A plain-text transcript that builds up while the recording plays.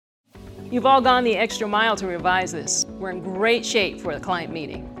You've all gone the extra mile to revise this. We're in great shape for the client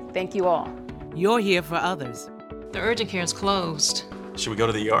meeting. Thank you all. You're here for others. The urgent care is closed. Should we go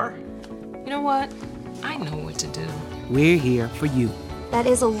to the ER? You know what? I know what to do. We're here for you. That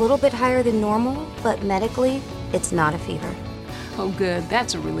is a little bit higher than normal, but medically, it's not a fever. Oh, good.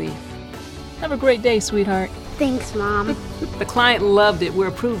 That's a relief. Have a great day, sweetheart. Thanks, Mom. The client loved it. We're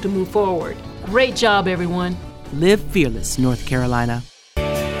approved to move forward. Great job, everyone. Live fearless, North Carolina.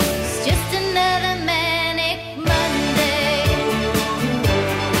 It's just another manic Monday.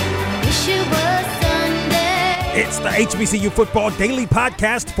 Wish it was Sunday. It's the HBCU Football Daily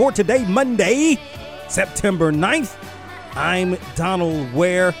Podcast for today, Monday, September 9th. I'm Donald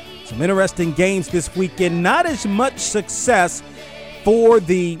Ware. Some interesting games this weekend. Not as much success for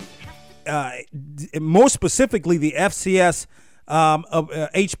the, more specifically, the FCS of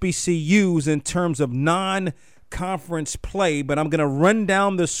HBCUs in terms of non-conference play. But I'm going to run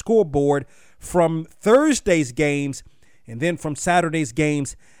down the scoreboard from Thursday's games and then from Saturday's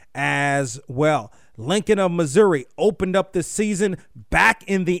games as well. Lincoln of Missouri opened up the season back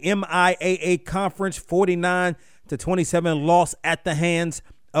in the MIAA conference, 49-27 loss at the hands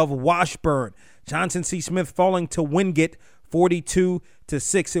of Washburn. Johnson C. Smith falling to Wingate,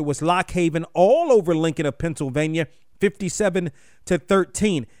 42-6. It was Lock Haven all over Lincoln of Pennsylvania,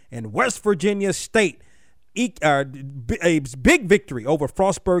 57-13. And West Virginia State, a big victory over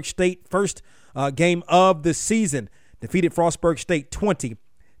Frostburg State, first game of the season, defeated Frostburg State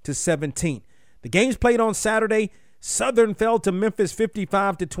 20-17. The games played on Saturday. Southern fell to Memphis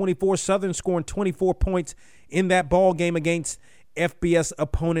 55-24. Southern scoring 24 points in that ball game against FBS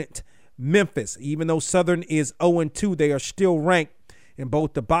opponent Memphis. Even though Southern is 0-2, they are still ranked in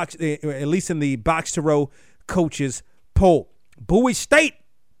both the box, at least in the box to row coaches poll. Bowie State,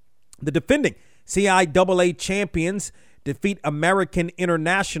 the defending CIAA champions, defeat American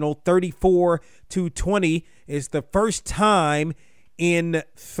International 34-20. Is the first time in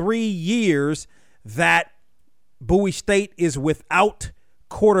 3 years that Bowie State is without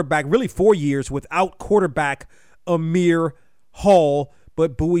quarterback, really 4 years without quarterback Amir Hall,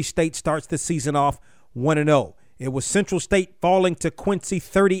 but Bowie State starts the season off 1-0. It was Central State falling to Quincy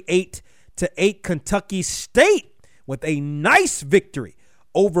 38-8. Kentucky State with a nice victory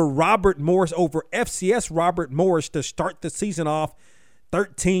over Robert Morris, over FCS Robert Morris to start the season off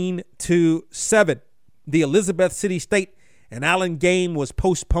 13-7. The Elizabeth City State and Allen game was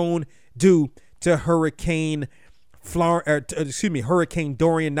postponed due to Hurricane Dorian.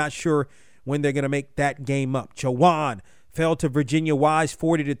 Not sure when they're going to make that game up. Chowan fell to Virginia Wise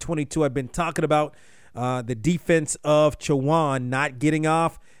 40-22. I've been talking about the defense of Chowan not getting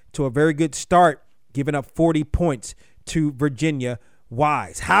off to a very good start, giving up 40 points to Virginia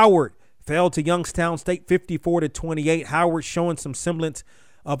Wise. Howard fell to Youngstown State 54-28. Howard showing some semblance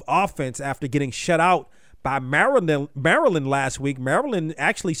of offense after getting shut out by Maryland last week. Maryland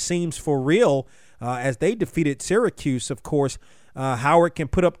actually seems for real as they defeated Syracuse. Of course, Howard can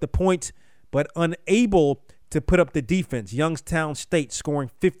put up the points, but unable to put up the defense. Youngstown State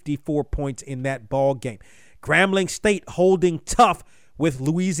scoring 54 points in that ball game. Grambling State holding tough with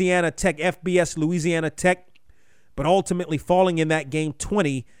Louisiana Tech, FBS Louisiana Tech, but ultimately falling in that game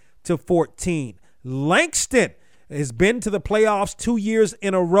 20-14. Langston has been to the playoffs 2 years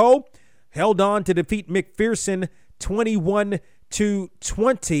in a row, held on to defeat McPherson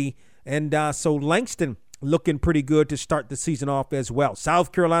 21-20. And so Langston looking pretty good to start the season off as well.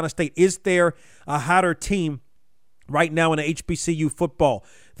 South Carolina State is there a hotter team right now in the HBCU football.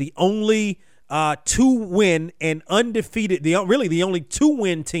 The only two-win and undefeated, the only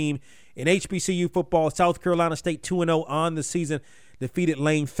two-win team in HBCU football. South Carolina State 2-0 on the season, defeated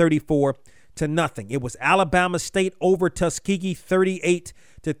Lane 34-0. It was Alabama State over Tuskegee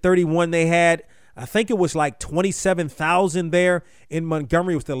 38-31. They had, I think it was like 27,000 there in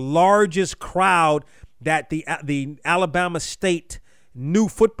Montgomery. It was the largest crowd that the Alabama State new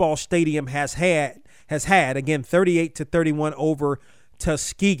football stadium has had. Again, 38-31 over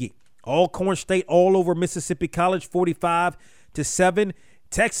Tuskegee. Alcorn State all over Mississippi College, 45-7.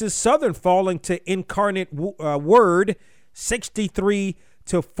 Texas Southern falling to Incarnate Word,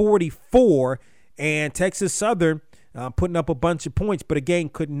 63-44. And Texas Southern putting up a bunch of points, but again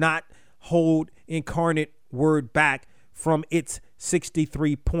could not hold Incarnate Word back from its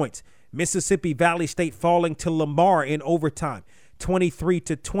 63 points. Mississippi Valley State falling to Lamar in overtime,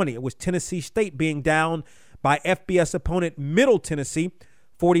 23-20. It was Tennessee State being down by FBS opponent Middle Tennessee,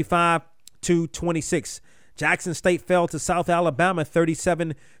 45-26. Jackson State fell to South Alabama,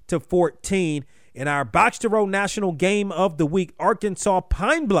 37-14. In our Box to Row National Game of the Week, Arkansas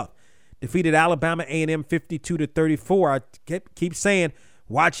Pine Bluff defeated Alabama A&M 52-34. I keep saying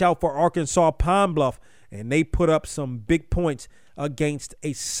Watch out for Arkansas Pine Bluff, and they put up some big points against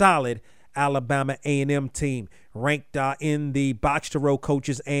a solid Alabama A&M team. Ranked in the Box to Row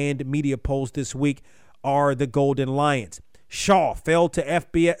coaches and media polls this week are the Golden Lions. Shaw fell to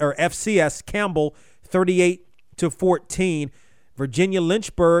FCS Campbell 38-14. Virginia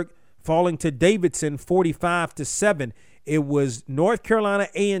Lynchburg falling to Davidson 45-7. It was North Carolina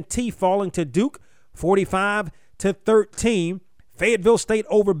A&T falling to Duke 45-13. Fayetteville State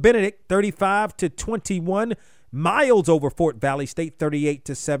over Benedict 35-21. Miles over Fort Valley State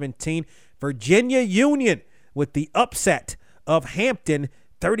 38-17. Virginia Union with the upset of Hampton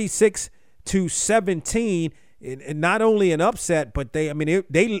 36-17. And not only an upset, but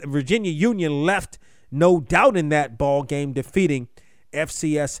Virginia Union left no doubt in that ball game, defeating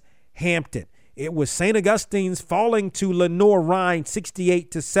FCS Hampton. It was St. Augustine's falling to Lenoir-Rhyne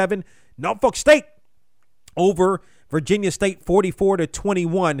 68-7. Norfolk State over Virginia State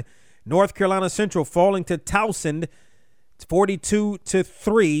 44-21. North Carolina Central falling to Towson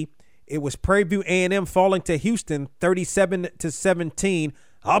 42-3. It was Prairie View A&M falling to Houston 37-17.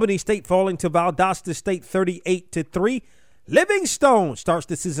 Albany State falling to Valdosta State 38-3. Livingstone starts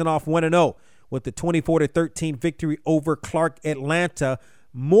the season off 1-0 with the 24-13 victory over Clark Atlanta.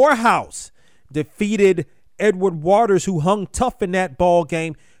 Morehouse defeated Edward Waters, who hung tough in that ball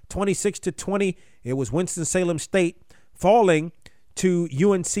game, 26-20. It was Winston-Salem State falling to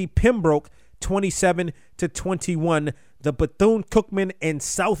UNC Pembroke 27-21. The Bethune-Cookman and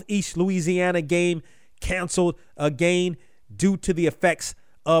Southeast Louisiana game canceled again due to the effects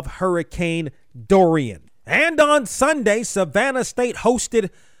of Hurricane Dorian. And on Sunday, Savannah State hosted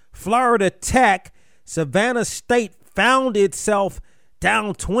Florida Tech. Savannah State found itself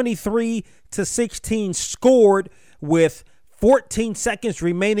down 23-16, scored with 14 seconds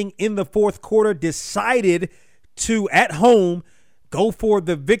remaining in the fourth quarter, decided to, at home, go for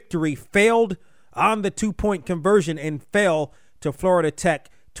the victory, failed on the 2-point conversion and fell to Florida Tech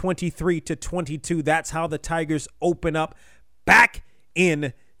 23-22. That's how the Tigers open up back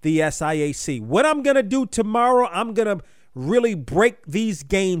in the SIAC. What I'm going to do tomorrow, I'm going to really break these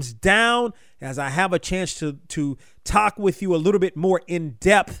games down as I have a chance to talk with you a little bit more in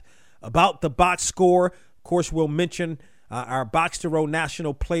depth about the box score. Of course, we'll mention our Box to Row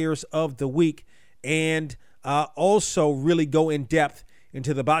National Players of the Week, and also really go in depth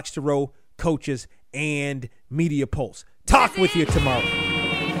into the Box to Row coaches and media polls. Talk with you tomorrow.